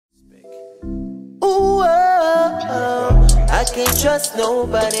I can't trust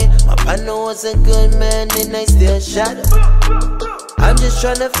nobody. My partner was a good man and I still shot her. I'm just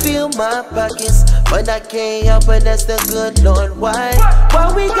tryna fill my pockets, but I can't help it, that's the good Lord. Why?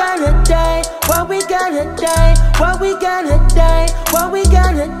 Why we gotta die? Why we gotta die? Why we gotta die? Why we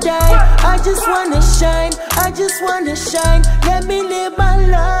gotta die? I just wanna shine, I just wanna shine. Let me live my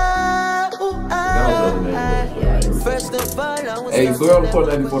life. First of all, I was hey, so I'm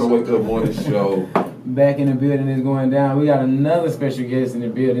putting for the Wake Up Morning Show. Back in the building is going down. We got another special guest in the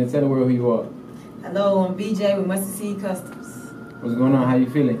building. Tell the world who you are. Hello, I'm BJ with Mustard Seed Customs. What's going on? How you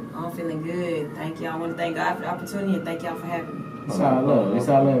feeling? I'm feeling good. Thank y'all. I want to thank God for the opportunity and thank y'all for having me. It's all love. It's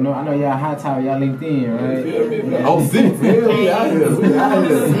all love. No, I know y'all hot top. Y'all linked in, right? Yeah. Oh, six. We out here.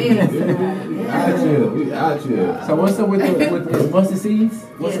 We out here. So what's up with the mustard seeds?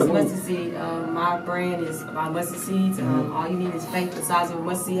 Yes, mustard seed. My brand is about mustard seeds. All you need is faith the size of a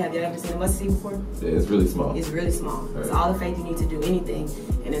mustard seed. Have you ever seen a mustard seed before? Yeah, it's really small. It's really small. Right. It's all the faith you need to do anything.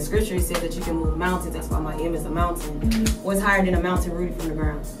 And in scripture it says that you can move mountains. That's why my M is a mountain. What's higher than a mountain rooted from the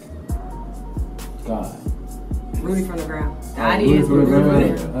ground? God. Rooted from the ground. God is rooted from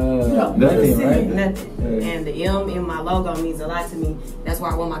the ground. Nothing, right? Nothing. And the M in my logo means a lot to me. That's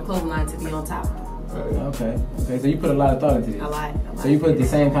why I want my clothing line to be on top. Okay. So you put a lot of thought into this. A lot. So you put the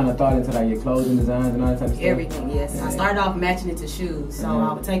same kind of thought into like your clothing designs and all that type of stuff? Everything, yes. I started off matching it to shoes. So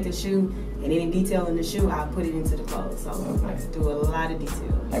I would take the shoe and any detail in the shoe, I put it into the clothes. So I do a lot of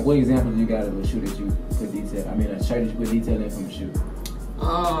detail. Like what examples you got of a shoe that you put detail? I mean a shirt that you put detail in from a shoe.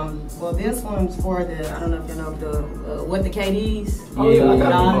 Well, this one's for the, I don't know if you know the what the KDs. Oh yeah, I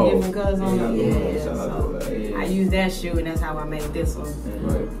got all them different colors on them. Yeah. So I use that shoe, and that's how I made this one.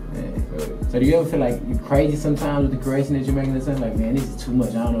 Right. So do you ever feel like you're crazy sometimes with the creation that you're making? Or something like, man, this is too much.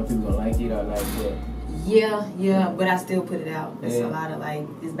 I don't know if people gonna like it or like what. Yeah, but I still put it out. It's a lot of like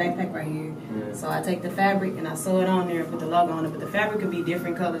this backpack right here. So I take the fabric and I sew it on there and put the logo on it. But the fabric could be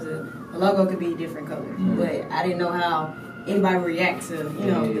different colors. The logo could be different colors. But I didn't know how anybody react to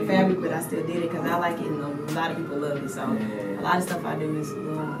the fabric, but I still did it because I like it and a lot of people love it. So a lot of stuff I do is a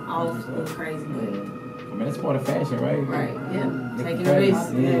little off, a little crazy, but I mean, it's part of fashion, right? Right, yeah. Taking a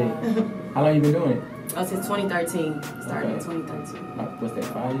risk. Yeah. How long you been doing it? Oh, since 2013. Started in 2013. What's that,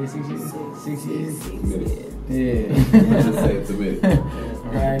 5 years, 6 years? 6 years? Yeah. Just say it's a minute.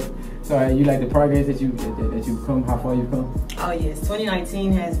 Alright. So you like the progress that you've come, how far you've come? Oh yes,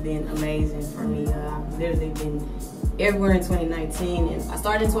 2019 has been amazing for me. I've literally been everywhere in 2019, and I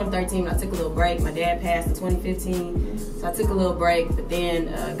started in 2013, but I took a little break. My dad passed in 2015, so I took a little break, but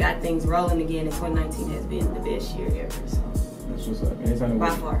then got things rolling again, and 2019 has been the best year ever. So. That's what's up, man. It's only by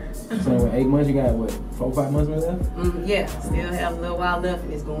far. It's only 8 months, you got what, 4 or 5 months left? Yeah, still have a little while left,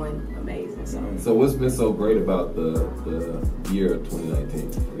 and it's going amazing. So what's been so great about the year of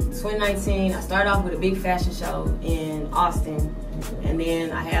 2019? 2019, I started off with a big fashion show in Austin, and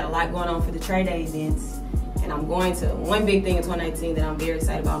then I had a lot going on for the trade day events. And I'm going to, one big thing in 2019 that I'm very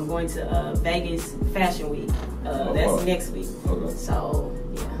excited about, I'm going to Vegas Fashion Week. That's next week. Okay. So,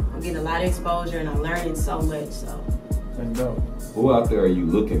 yeah, I'm getting a lot of exposure and I'm learning so much, so. That's dope. Who out there are you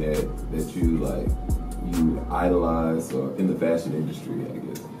looking at that you idolize or in the fashion industry, I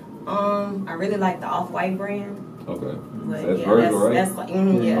guess? I really like the Off-White brand. Okay. But so that's Virgil, right? That's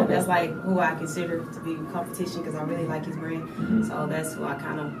like, that's like who I consider to be competition because I really like his brand. So that's who I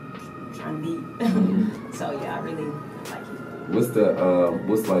kind of trying to beat. So yeah, I really like it.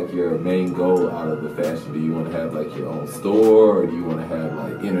 What's like your main goal out of the fashion? Do you want to have like your own store, or do you want to have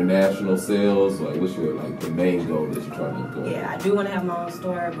like international sales? Like what's your the main goal that you're trying to go? Yeah, I do want to have my own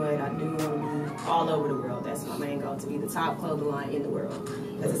store, but I do want to be all over the world. That's my main goal, to be the top clothing line in the world.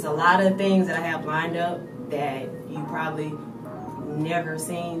 Because it's a lot of things that I have lined up that you probably never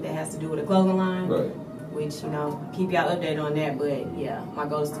seen that has to do with a clothing line. Right. Which, keep y'all updated on that, but yeah, my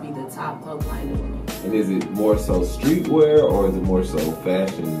goal is to be the top clothing line in the world. And is it more so streetwear, or is it more so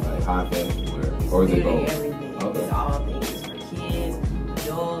fashion, like high fashion wear? Or is it both? Everything. Okay. It's all things. It's for kids,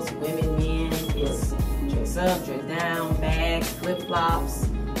 adults, women, men. It's dress up, dress down, bags, flip-flops,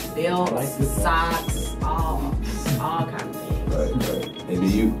 belts, socks, all kind of things. Right. And do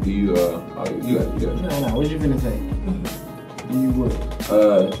you you got No, what you finna say? Do you what?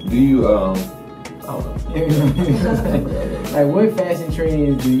 I don't know. Like, what fashion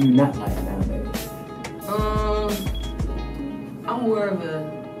trends do you not like nowadays? I'm more of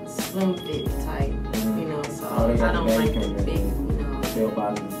a slim fit type, so I don't like the big, bell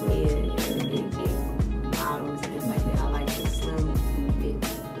bottoms, big bottoms and things like that. I like the slim fit.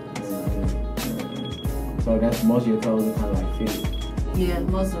 So that's most of your clothes are kind of like fitted? Yeah,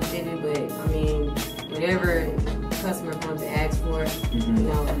 most of them fitted, but I mean, whatever customer comes to ask for, I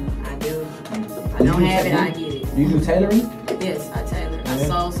do. If I don't have it, I get it. Do you do tailoring? Yes, I tailor. I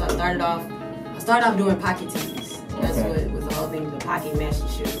sew, so I started off doing pocket tees. That's what was the whole thing, the pocket matching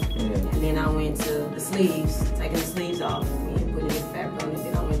shoe. And then I went to the sleeves, taking the sleeves off and putting the fabric on it.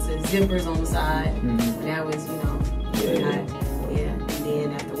 Then I went to zippers on the side, when that was, you know, and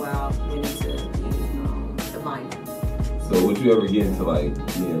then after a while, went into the vinyl. So would you ever get into like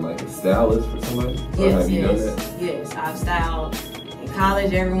being like a stylist for somebody? Or have you done that? Yes, I've styled. In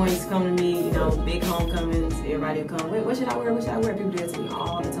college, everyone used to come to me, you know, big homecomings, everybody would come, what should I wear, what should I wear? People do that to me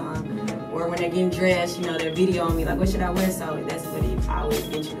all the time. Or when they're getting dressed, you know, they're videoing me, like, what should I wear? So that's what I would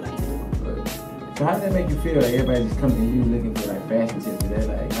eventually like to do. So how does that make you feel? Like everybody just comes to you looking for like fashion tips? Is that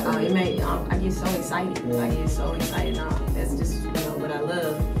like? I get so excited. I get so excited now. That's just, you know, what I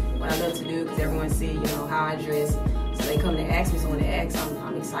love to do, because everyone see, you know, how I dress. So they come to ask me, so when they ask,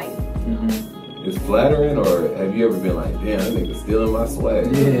 I'm excited. You know? It's flattering, or have you ever been like, damn, that nigga's stealing my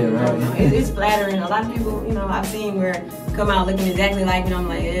swag? Yeah, right. It's flattering. A lot of people, you know, I've seen where come out looking exactly like me, and I'm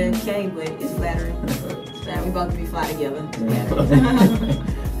like, okay, but it's flattering. It's flattering. We both be fly together. It's flattering.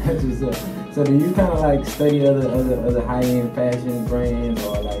 That's what's up. So do you kind of like study other high-end fashion brands,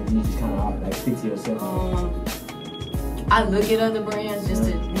 or like you just kind of like stick to yourself? I look at other brands just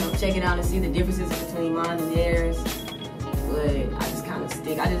to, you know, check it out and see the differences between mine and theirs. But I just kind of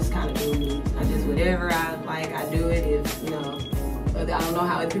stick. I just kind of do me. I just whatever I like, I do it. If, you know, I don't know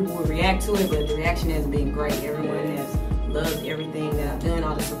how other people would react to it, but the reaction has been great. Everyone has loved everything that I've done.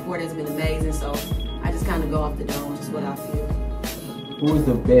 All the support has been amazing. So I just kind of go off the dome, just what I feel. Who is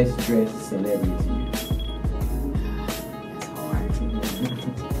the best dressed celebrity to you?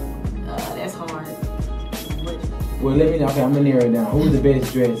 That's hard. Well, okay, I'm gonna narrow it down. Who's the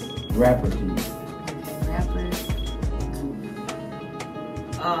best dressed rapper to you? Rapper.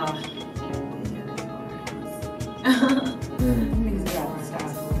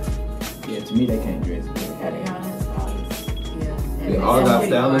 Yeah, to me they can't dress. They all got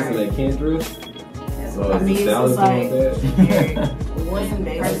stylists and they can't dress? So is the stylist doing that? One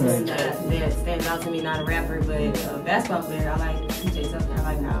person that stands out to me, not a rapper, but a basketball player. I like PJ Tucker. I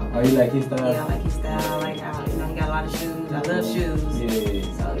like how. Oh, you like his style? Yeah, I like his style. I like how, you know, he got a lot of shoes. I love shoes. Yeah.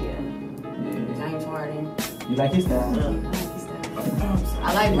 So yeah. James Harden. You like his style? I like his style.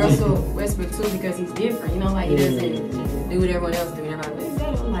 I like Russell Westbrook too, because he's different. You know, like he doesn't do what everyone else do. Everybody,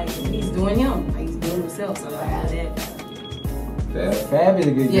 like he's doing him. Like he's doing himself. So I like that. Fab is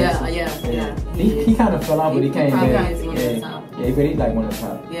a good dresser. Yeah. He kind of fell off, but he came back. He's one of the top. Yeah, but he's like one of the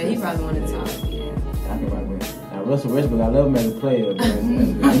top. Yeah, he's probably one of the top. Yeah. I can rock with him. Now Russell Westbrook, I love him as a player. But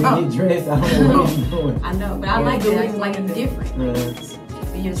he dressed, I don't know what he's doing. I know, but I like that. I just like it's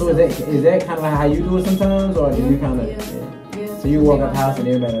different. So is that kind of like how you do it sometimes, or do you kind of? Yeah. So you walk up the house and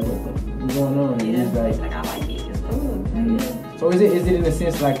everybody like, what's going on? And yeah. Like I like it. It's cool. So is it in a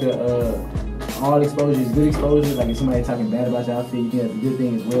sense like all exposure is good exposure? Like if somebody talking bad about your outfit, you think that's a good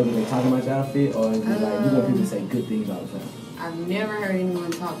thing as well that they talking about your outfit, or is it like you want people to say good things all the time? I've never heard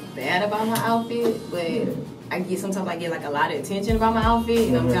anyone talk bad about my outfit, but sometimes I get like a lot of attention about my outfit,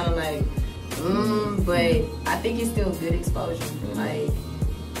 and I'm kind of like, but I think it's still good exposure. Like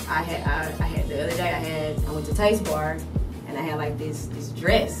I had the other day I went to Taste Bar, and I had like this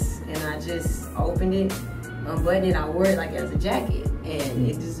dress, and I just opened it, unbuttoned it, I wore it like as a jacket. And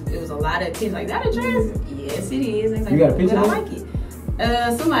it was a lot of attention. Like, that a dress? Yes, it is. And like, you got a picture but I like it.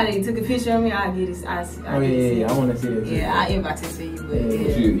 Somebody took a picture of me. I'll get it. I want to see this. Yeah, I'll inbox it to you.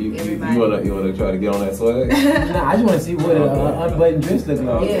 But you wanna try to get on that swag? Nah, I just want to see what an unbuttoned dress look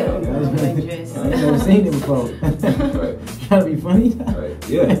like. Yeah, unbuttoned dress. I ain't never seen it before. Right. Trying to be funny. Right.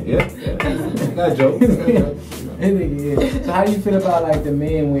 Yeah. Got jokes. So how do you feel about like the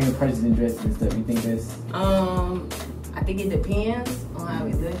men wearing purses and dresses and stuff? You think that's? I think it depends on how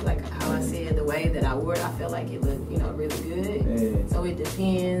it looks. Like how I said, the way that I wore it, I felt like it looked, you know, really good. Yeah. So it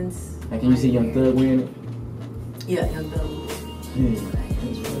depends. Like, can you see Young Thug wearing it? Yeah, Young Thug. Yeah.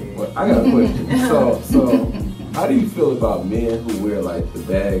 Well, I got a question. So how do you feel about men who wear like the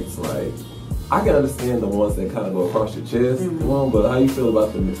bags? Like, I can understand the ones that kind of go across your chest, but how you feel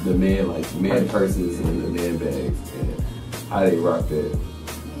about the men, like man purses and the man bags, and how they rock that?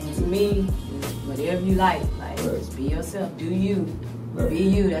 And to me, whatever you like just be yourself, do you. Right. Be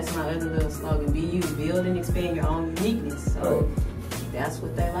you, that's my other little slogan, be you, build and expand your own uniqueness. So if that's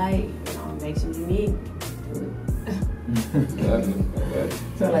what they like, you know, it makes you unique, do it.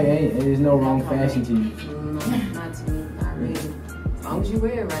 So like, there's no wrong fashion to you? No, not to me, not really. As long as as you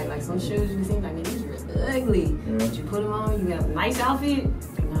wear it right. Like some shoes, you seem like, man, these are ugly. But you put them on, you have a nice outfit.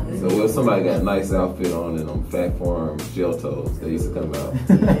 So if somebody got a nice outfit on and them fat farm shell toes, they used to come out.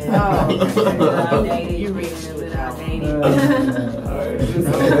 You read it without dating. Alright.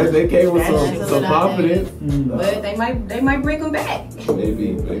 They came with some confidence. But they might bring them back.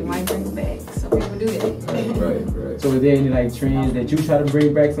 Maybe. They might bring them back. Some people do that. Right. So is there any like trends that you try to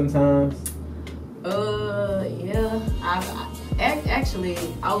bring back sometimes? Yeah. Actually,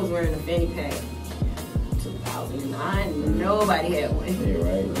 I was wearing a fanny pack 2009. Nobody had one. Yeah,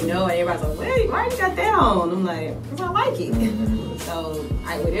 right. No, everybody's like, wait, why you got that on? I'm like, because I like it. So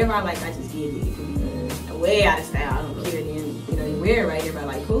whatever I like, I just get it. It could be way out of style. I don't care. Then you wear it right. Everybody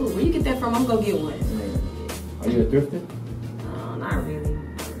like, cool. Where you get that from? I'm gonna get one. Are you a thrifter? Not really.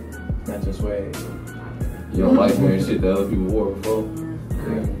 Not just swag. You don't like wearing shit that other people wore before?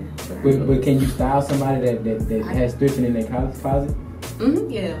 But can you style somebody that has thrifting in their closet?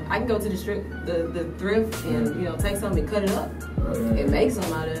 Yeah, I can go to the thrift and take something and cut it up and make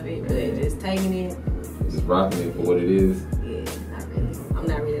something out of it. But just taking it, just rocking it for what it is. Yeah, not really. I'm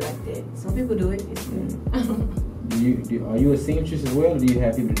not really like that. Some people do it. It's cool. Are you a seamstress as well, or do you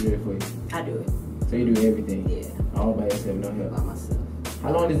have people to do it for you? I do it. So you do everything? Yeah. All by yourself, no help? By myself.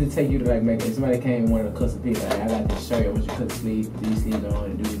 How long does it take you to like make it? If somebody came and wanted a custom piece, like I got this shirt, I want you to cut the sleeves, these sleeves on,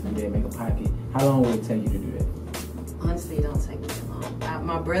 and do this, do that, make a pocket. How long would it take you to do that? Honestly, it don't take me that long.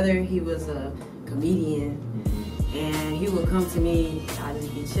 My brother, he was a comedian, and he would come to me. I'd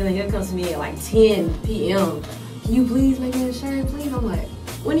just be chilling. He'll come to me at like 10 p.m. Can you please make me a shirt, please? I'm like,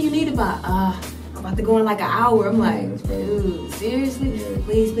 when do you need it by? I'm about to go in like an hour. I'm like, dude, seriously? Yeah.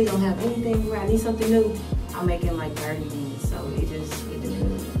 Please don't have anything where I need something new. I'll make it in like 30 minutes. So it depends.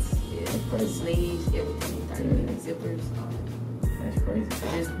 Yeah. Sleeves, everything, 30 minutes, zippers, all that. That's crazy. It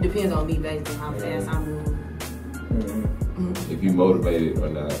just depends on me basically how fast I move. If you motivated or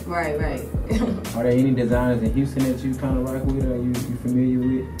not. Right. Are there any designers in Houston that you kind of rock with or you familiar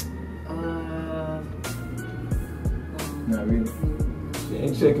with? Not really. She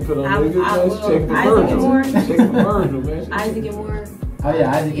ain't checking for them niggas, man. She's checking for Virgil. She's checking for Virgil, man. Isaac and Moore. Oh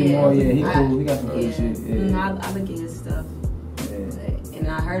yeah, Isaac and Moore, yeah, he cool. He got some cool shit. Yeah. I look at his stuff. Yeah. And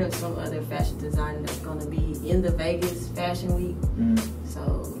I heard of some other fashion designer that's gonna be in the Vegas Fashion Week.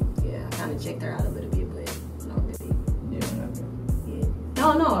 So yeah, I kind of checked her out a little bit, but I don't really.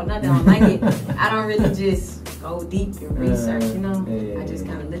 No, not that I don't like it. I don't really just go deep and research, I just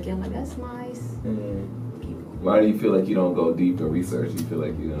kind of look at it like, that's nice. Why do you feel like you don't go deep in research? You feel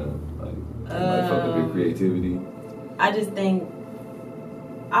like you're gonna like fuck up your creativity? I just think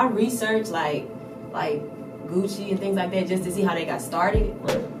I research like Gucci and things like that just to see how they got started.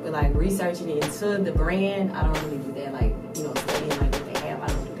 Right. But like researching into the brand, I don't really do that. Like studying like what they have, I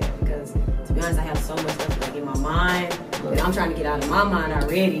don't do that because to be honest, I have so much stuff like in my mind that I'm trying to get out of my mind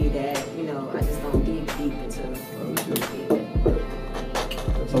already that I just don't dig deep into it.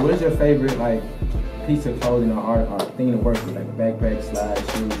 So what is your favorite like piece of clothing or art or thing to work with, like a backpack, slides,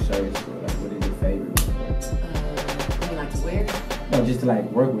 shoes, shirts, or like what is your favorite? You like to wear? No, just to like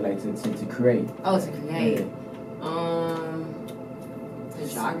work with, like to create. Oh, to create. Yeah. The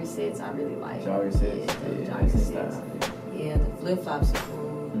jogger sets I really like. Jogger sets, the jogger sets. Yeah, the flip flops are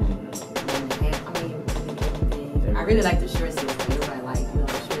cool. Everything. I really like the short sets. Everybody like the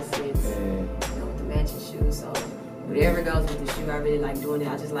short sets. With the matching shoes. So whatever goes with the shoe, I really like doing it.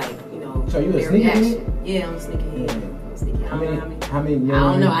 I just like So you a sneakerhead? Yeah, I'm a sneakerhead. How many? I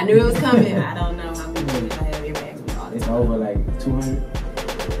don't know. I knew it was coming. I don't know how many shoes I have. Everybody asks me all the It's time. over like 200.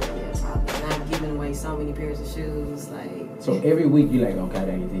 Yeah, probably. And I'm giving away so many pairs of shoes. So every week you like, okay, I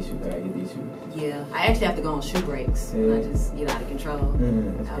gotta get these shoes. I gotta get these shoes. Yeah, I actually have to go on shoe breaks. Yeah. I just get out of control.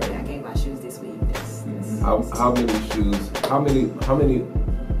 Okay, I can't buy shoes this week. How many shoes? How many?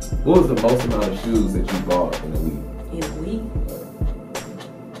 What was the most amount of shoes that you bought in a week? In a week?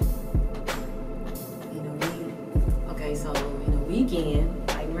 Okay, so in a weekend,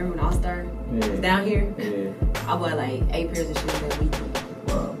 like remember when All-Star was down here? Yeah. I bought like 8 pairs of shoes that weekend.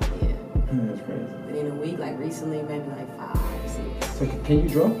 Wow. Yeah. That's crazy. But in a week, like recently, maybe like 5 or 6. So can you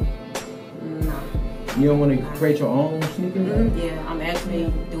draw? No. You don't want to create your own sneakers? Yeah, I'm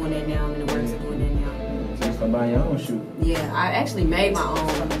actually doing that now. I'm in the works of doing that now. So you start buying your own shoe? Yeah, I actually made my own.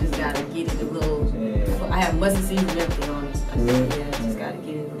 I just gotta get it a little. I have mustard seeds and everything on it. Just gotta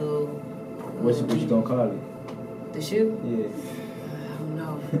get it a little. What you gonna call it? The shoe? Yeah. I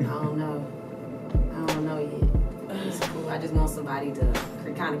don't know yet. It's cool. I just want somebody to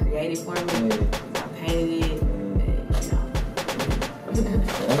kind of create it for me. I painted it.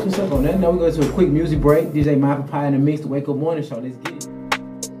 That's what's up on that. Now we're going to a quick music break. DJ My Papaya in the mix, the Wake Up Morning Show. Let's get it.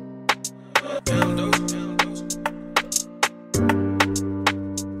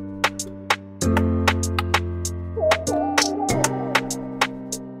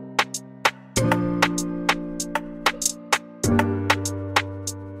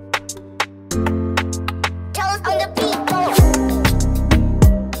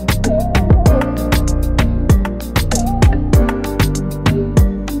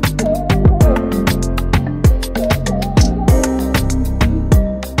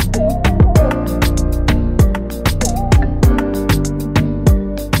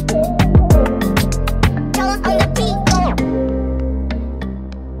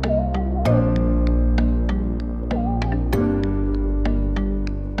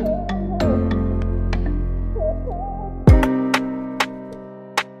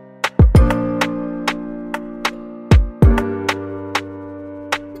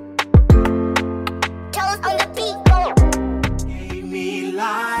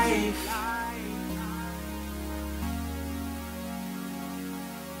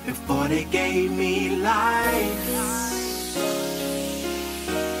 before they gave me life.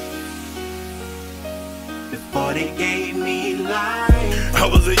 Before they gave me life. I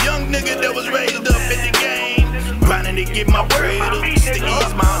was a young nigga that was raised up in the game, grinding to get my bread up, to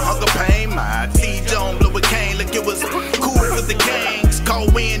ease my hunger pain. My T-Jones blew a cane like it was cool for the gangs.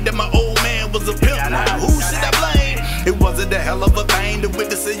 Caught wind that my old man was a pimp. Now who should I blame? It wasn't a hell of a thing to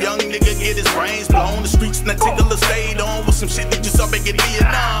witness a young nigga get his brains blown. The streets not tickler stayed on with some shit that you saw back in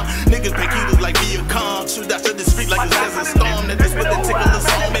Vietnam. Niggas pay kudos like Vietcong, shoot out to the street like a desert storm. That is what the tickler's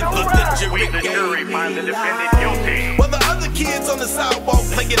home and look the jury gave. Well, the other kids on the sidewalk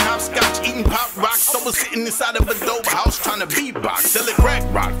playing hopscotch, eating pop rocks. I was sitting inside of a dope house trying to beatbox, selling crack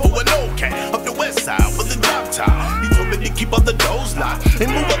rock for an old cat up the west side with a drop top. He told me to keep all the doors locked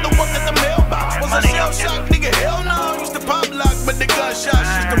and move on the one at the mailbox. Was a shell shock, nigga? Hell no. Used to pop lock, but the gunshots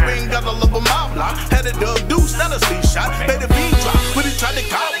used to ring, got all of them out block. Had a dub deuce, not a sleep shot. Made a beat drop, but he tried to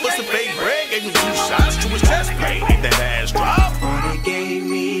cop with some fake bread. Gave him 2 shots to his chest plate, made that ass drop. They gave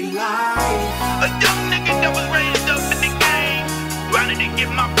me life. A young nigga that was raised up in the game, grinding to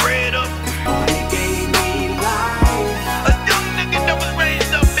get my bread up. They gave me life. A young nigga that was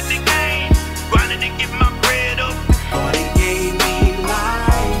raised up in the game, grinding to get my bread up. They gave me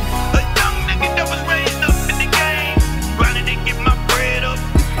life. A young nigga that was raised up in the game, grinding to get my bread up.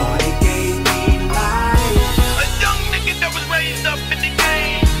 They gave me life. A young nigga that was raised up in the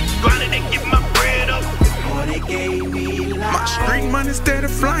game, grinding to get my bread up. They gave me life. My street money steady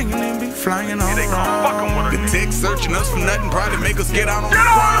flying and be flying all around. The tech searching us for nothing, probably make us get out on the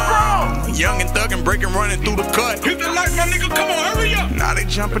ground. Young and thuggin', breaking, running through the cut. Hit the light, my nigga, come on, hurry up. Now they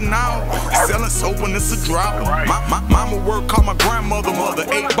jumping out, selling soap when it's a drought. My mama work, call my grandmother mother.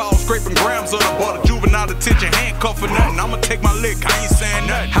 8 balls scraping grams of the butter. Juvenile detention, handcuff for nothing. I'ma take my lick, I ain't saying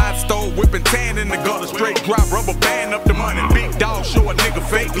nothing. Hot stove, whipping tan in the gutter. Straight drop, rubber band up the money. Big dog, show a nigga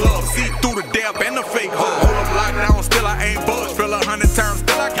fake love. See through the dab and the fake hoe. Hold up, lockdown, still I ain't budge. Feel 100 times,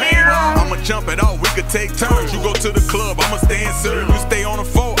 still I can't run. I'ma jump it off, we could take turns. You go to the club, I'ma stay in serve. You stay on the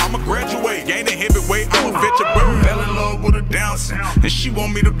phone, I'ma graduate. Gaining heavyweight, I'ma fetch a bird. Fell in love with a dancer, and she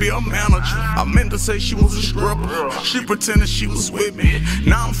want me to be a manager. I meant to say she was a stripper. She pretended she was with me.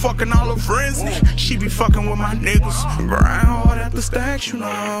 Now I'm fucking all her friends. She be fucking with my niggas. Grind hard at the stacks, you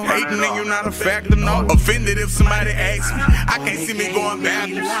know. Hating and you not a factor, no. Offended if somebody asks me. I can't see me going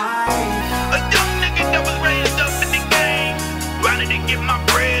backwards. A young nigga that was raised up in the game, grinding to get my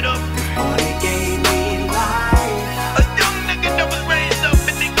bread up. They gave me life. A young nigga that was raised up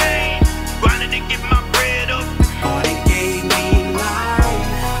in the game, grinding to get my bread up. They gave me life.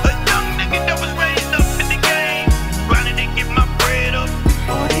 A young nigga that was raised up in the game, grinding to get my bread up.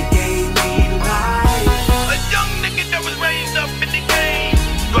 They gave me life. A young nigga that was raised up in the game,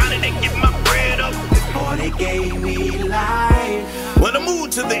 grinding to get my bread up. They gave me life. When I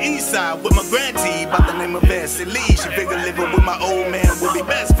moved to the east side with my grantee by the name of Bessie Lee, she figured living with my old man would be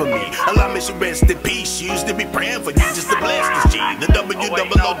best for me. Allow me to rest in peace. She used to be praying for you just to bless this G. The WOOD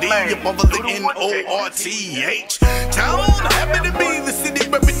up over the NORTH. Town happy to be the city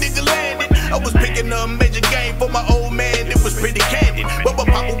where we nigga landed. I was picking up a major game for my old man. It was pretty candid. But my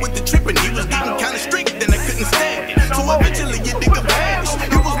papa with the tripping, he was getting kinda strict and I couldn't stand it. So eventually your nigga vanished.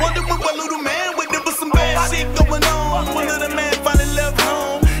 He was wondering what little man when there was some bad shit going on. One little man finally left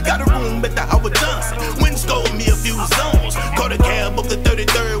home. Got a room at the Howard Johnson. Wind stole me a few zones. Caught a cab up the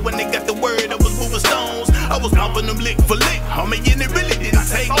 33rd when they got the word I was moving stones. I was pumping them lick for lick, homie, and it really didn't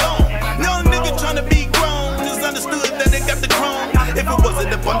take long. Young nigga tryna be grown, just understood that they got the chrome. If it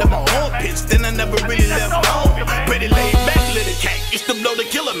wasn't up under my own pitch, then I never really left home. Pretty laid back little cat, used to blow the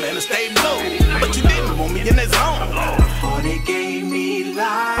killer man and stay low. But you didn't want me in that zone. They gave me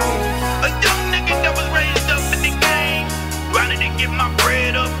life. A young nigga that was raised up in the game, grinding to get my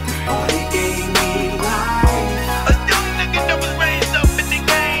bread up. They gave me life. A young nigga that was raised up in the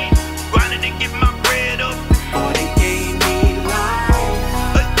game, grinding to get my bread up. They gave me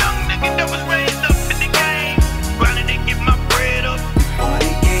life. A young nigga that was raised up in the game, grinding to get my bread up.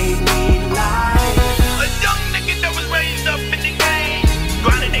 They gave me life. A young nigga that was raised up in the game,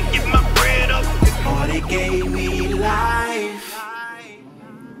 grinding to get my bread up. They gave me life.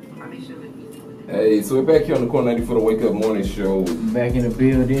 Hey, so we're back here on the Corner 90 for the Wake Up Morning Show. Back in the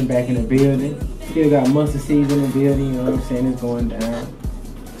building. Still got mustard seeds in the building, you know what I'm saying? It's going down.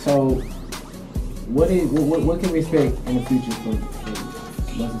 So, what can we expect in the future from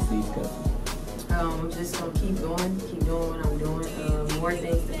mustard seeds customers? I'm just gonna keep doing what I'm doing. More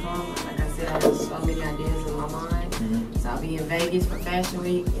things to come. Like I said, I have so many ideas in my mind. So I'll be in Vegas for Fashion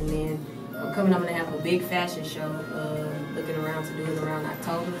Week, and then I'm gonna have a big fashion show. Looking around to do it around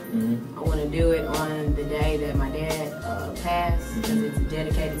October. I want to do it on the day that my dad passed because it's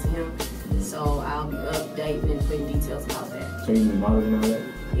dedicated to him. So I'll be updating and putting details about that. So you need models and all that?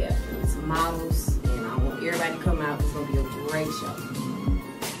 Yeah, need some models, and I want everybody to come out. It's gonna be a great show.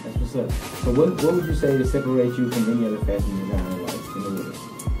 That's what's up. So what would you say to separate you from any other fashion designer like in the world?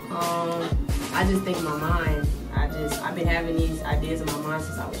 I just think in my mind. I've been having these ideas in my mind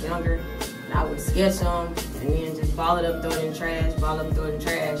since I was younger. And I would sketch them and then just ball it up, throw it in the trash, ball it up, throw it in the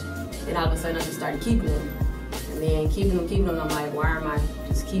trash. Then all of a sudden I just started keeping them. And then keeping them, I'm like, why am I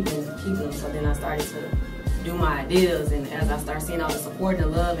just keeping them? So then I started to do my ideas, and as I started seeing all the support and the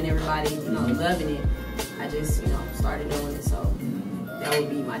love and everybody, loving it, I just, started doing it. So that would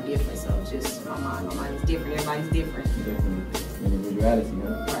be my difference. So just my mind is different, everybody's different. Definitely. Individuality,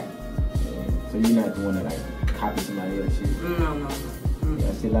 huh? Right. Yeah. So you're not the one that like copy somebody else's shit? No. Yeah, I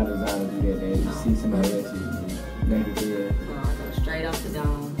see a lot of designers do that. They just see somebody else's shit and make it there. No, I go straight off the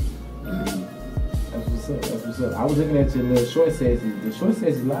dome. That's what's up. I was looking at your little short sets. The short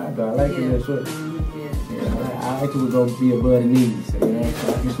sets is live though. I like your little short. Yeah, I like to go be above the knees, so, so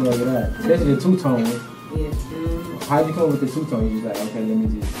I can slug it out. Especially the two-tone one. Yeah. How'd you come with the two-tone? You just like, okay, let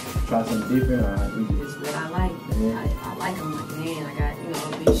me just try something different, or we just... It's what I like. I like them like, man, I got,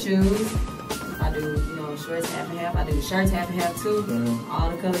 these shoes. I do, shorts half and half. I do the shirts half and half too. All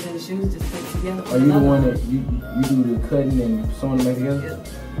the colors in the shoes just put together. Are you the one that you do the cutting and sewing them back together? Yep.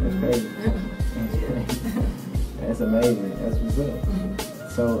 That's crazy. That's amazing. That's what's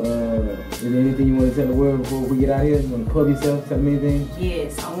up. So, is there anything you want to tell the world before we get out here? You want to pub yourself? Tell me anything?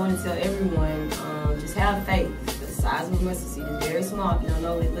 Yes, I want to tell everyone, just have faith. The size of a mustard seed is very small. If you don't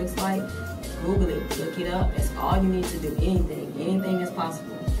know what it looks like, Google it, look it up. That's all you need to do. Anything is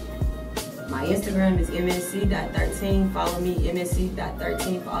possible. My Instagram is msc.13. Follow me,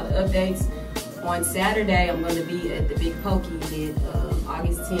 msc.13 for all the updates. On Saturday, I'm going to be at the Big Pokey event,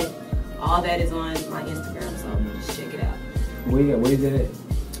 August 10th. All that is on my Instagram, so just check it out. Where is it at?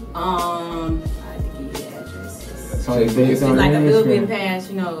 I have to give you the address. So it's like a little bit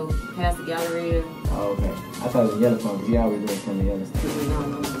past, past the Galleria. Oh, okay. I thought it was Yellowstone, because you always doing some of Yellowstone. No.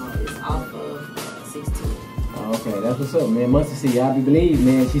 It's off of 16. Oh, okay, that's what's up, man. Mustard Seed, y'all be believe,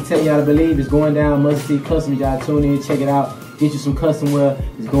 man. She's telling y'all to believe. It's going down. Mustard Seed Customs, y'all tune in, check it out. Get you some custom wear.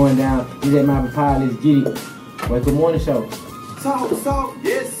 It's going down. Get that my pie, let's get it. Wake Up Morning Show. So,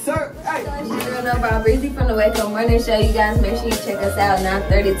 yes, sir. Hey. So it's your girl number Breezy from the WakeUP Morning Show. You guys make sure you check us out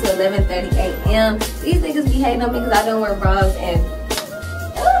 9:30 to 11:30 a.m. These niggas be hating on me because I don't wear bras and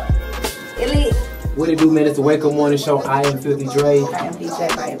elite. What it do, man? It's the WakeUp Morning Show. I am Filthy Dre. I am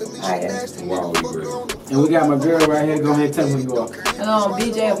DJ Fire. Wow, And we got my girl right here. Go ahead and tell me who you are. Hello, I'm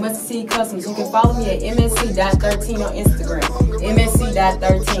BJ of Mustard Seed Customs. You can follow me at msc.13 on Instagram.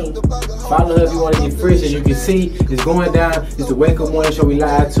 msc.13. Follow her if you want to get fresh. As you can see, it's going down. It's the WakeUp Morning Show. We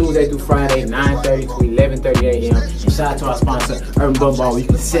live Tuesday through Friday, 9:30 to 11:30 a.m. And shout out to our sponsor, Urban Bump Ball. You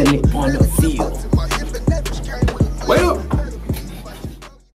can send it on the field.